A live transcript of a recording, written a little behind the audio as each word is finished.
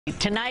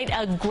Tonight,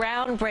 a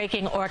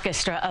groundbreaking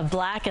orchestra of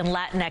Black and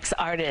Latinx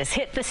artists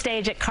hit the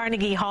stage at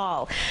Carnegie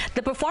Hall.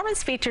 The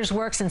performance features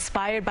works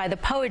inspired by the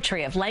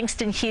poetry of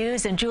Langston,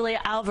 Hughes, and Julia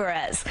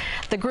Alvarez.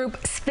 The group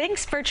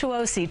Sphinx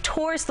Virtuosi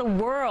tours the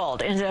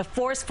world as a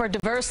force for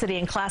diversity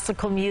in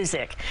classical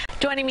music.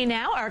 Joining me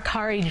now are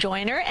Kari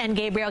Joyner and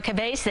Gabriel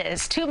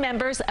Cabezas, two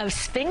members of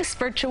Sphinx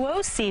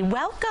Virtuosi.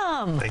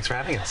 Welcome. Thanks for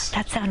having us.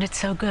 That sounded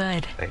so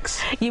good.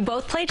 Thanks. You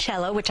both play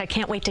cello, which I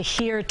can't wait to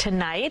hear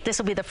tonight. This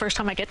will be the first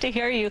time I get to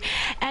hear you.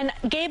 And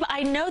Gabe,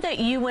 I know that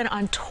you went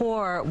on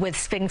tour with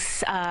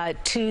Sphinx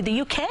to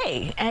the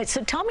UK. And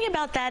so tell me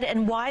about that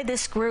and why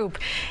this group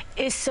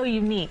is so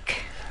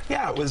unique.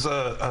 Yeah, it was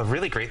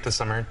really great this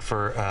summer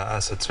for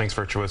us at Sphinx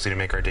Virtuosi to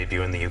make our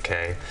debut in the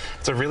UK.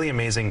 It's a really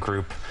amazing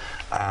group.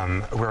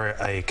 We're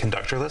a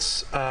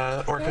conductorless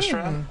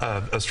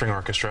orchestra, a string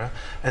orchestra,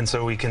 and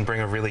so we can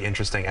bring a really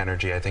interesting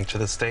energy, I think, to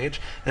the stage.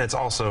 And it's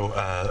also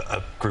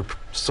a group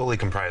solely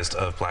comprised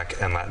of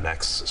Black and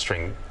Latinx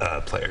string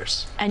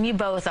players. And you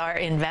both are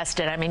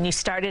invested. I mean, you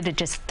started at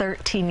just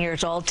 13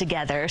 years old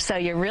together, so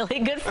you're really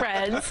good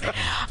friends.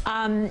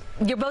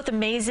 You're both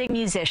amazing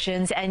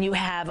musicians, and you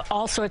have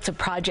all sorts of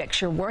projects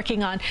you're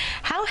working on.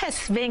 How has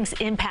Sphinx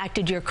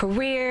impacted your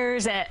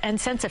careers and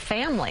sense of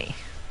family?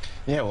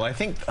 Yeah, well, I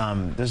think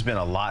there's been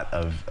a lot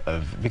of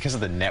because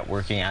of the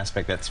networking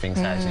aspect that Sphinx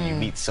has, and you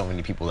meet so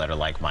many people that are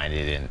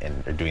like-minded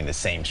and are doing the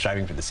same,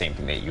 striving for the same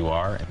thing that you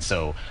are. And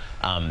so,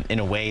 in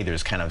a way,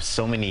 there's kind of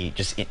so many,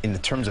 just in the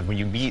terms of when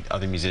you meet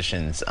other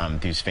musicians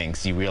through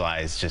Sphinx, you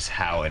realize just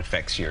how it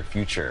affects your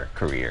future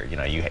career. You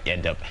know, you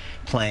end up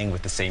playing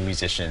with the same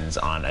musicians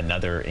on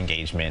another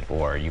engagement,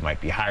 or you might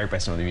be hired by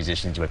some of the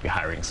musicians, you might be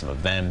hiring some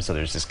of them. So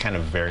there's this kind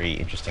of very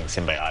interesting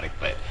symbiotic,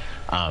 but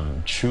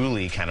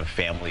truly kind of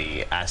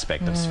family aspect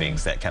of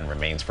Sphinx that kind of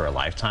remains for a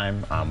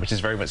lifetime, which is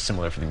very much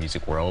similar for the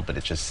music world, but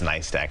it's just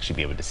nice to actually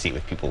be able to see it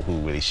with people who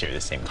really share the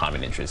same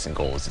common interests and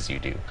goals as you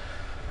do.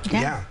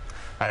 Yeah.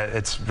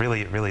 It's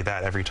really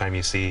that. Every time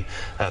you see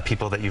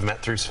people that you've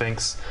met through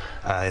Sphinx,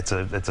 it's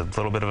a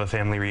little bit of a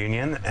family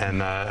reunion, and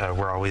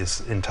we're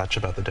always in touch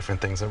about the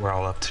different things that we're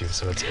all up to.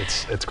 So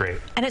it's great.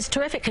 And it's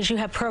terrific because you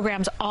have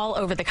programs all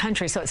over the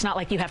country, so it's not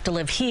like you have to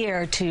live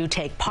here to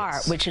take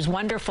part, which is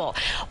wonderful.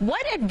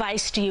 What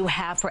advice do you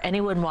have for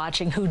anyone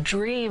watching who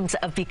dreams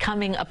of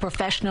becoming a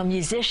professional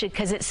musician?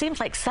 Because it seems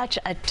like such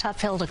a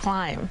tough hill to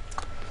climb.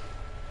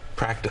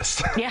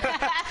 Practice. Yeah.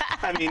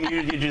 I mean,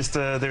 you just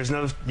there's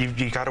no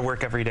you got to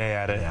work every day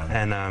at it,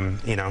 and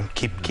you know,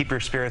 keep your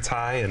spirits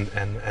high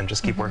and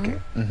just keep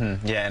working.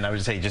 Yeah, and I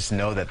would say just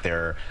know that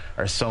there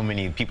are so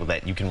many people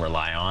that you can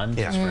rely on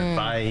just for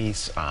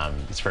advice,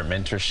 just for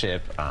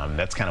mentorship.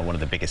 That's kind of one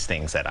of the biggest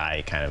things that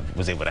I kind of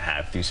was able to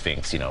have through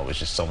Sphinx. You know, it was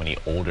just so many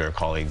older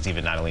colleagues,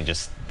 even not only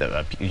just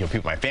the people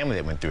in my family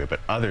that went through it,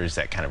 but others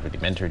that kind of really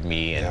mentored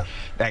me, and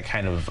that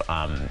kind of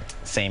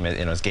same as,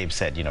 as Gabe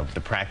said, you know,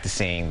 the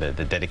practicing, the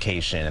dedication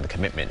and the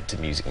commitment to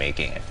music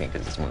making, I think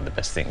is one of the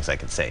best things I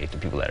could say to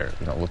people that are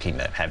looking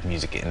to have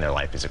music in their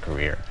life as a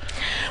career.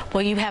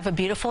 Well, you have a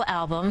beautiful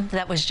album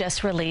that was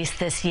just released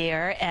this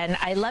year, and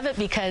I love it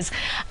because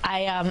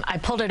I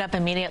pulled it up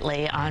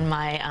immediately on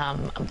my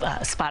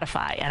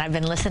Spotify, and I've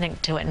been listening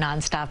to it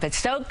nonstop. It's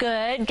so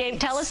good. Gabe,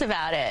 tell us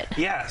about it.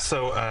 Yeah,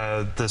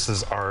 so this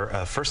is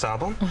our first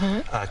album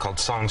called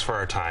Songs for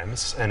Our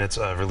Times, and it's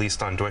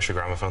released on Deutsche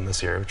Grammophon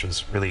this year, which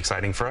is really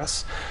exciting for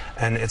us.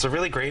 And it's a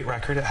really great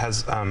record. It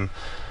has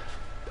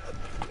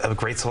a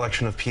great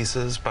selection of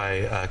pieces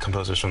by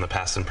composers from the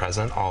past and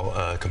present,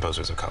 all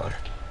composers of color.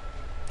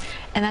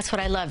 And that's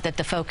what I love, that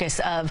the focus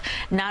of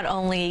not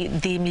only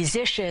the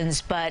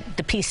musicians, but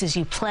the pieces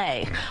you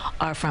play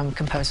are from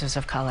composers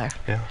of color.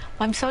 Yeah.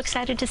 Well, I'm so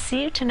excited to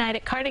see you tonight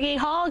at Carnegie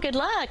Hall. Good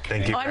luck.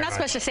 Thank you. Oh, I'm not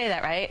supposed to say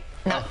that, right?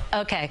 No.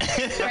 Okay.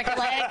 Break a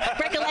leg.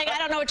 Break a leg. I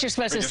don't know what you're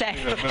supposed to say.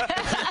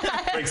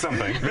 Break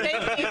something.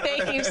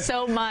 Thank you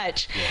so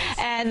much. Yes.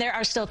 And there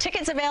are still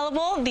tickets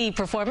available. The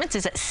performance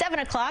is at 7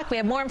 o'clock. We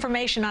have more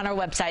information on our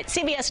website,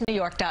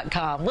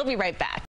 cbsnewyork.com. We'll be right back.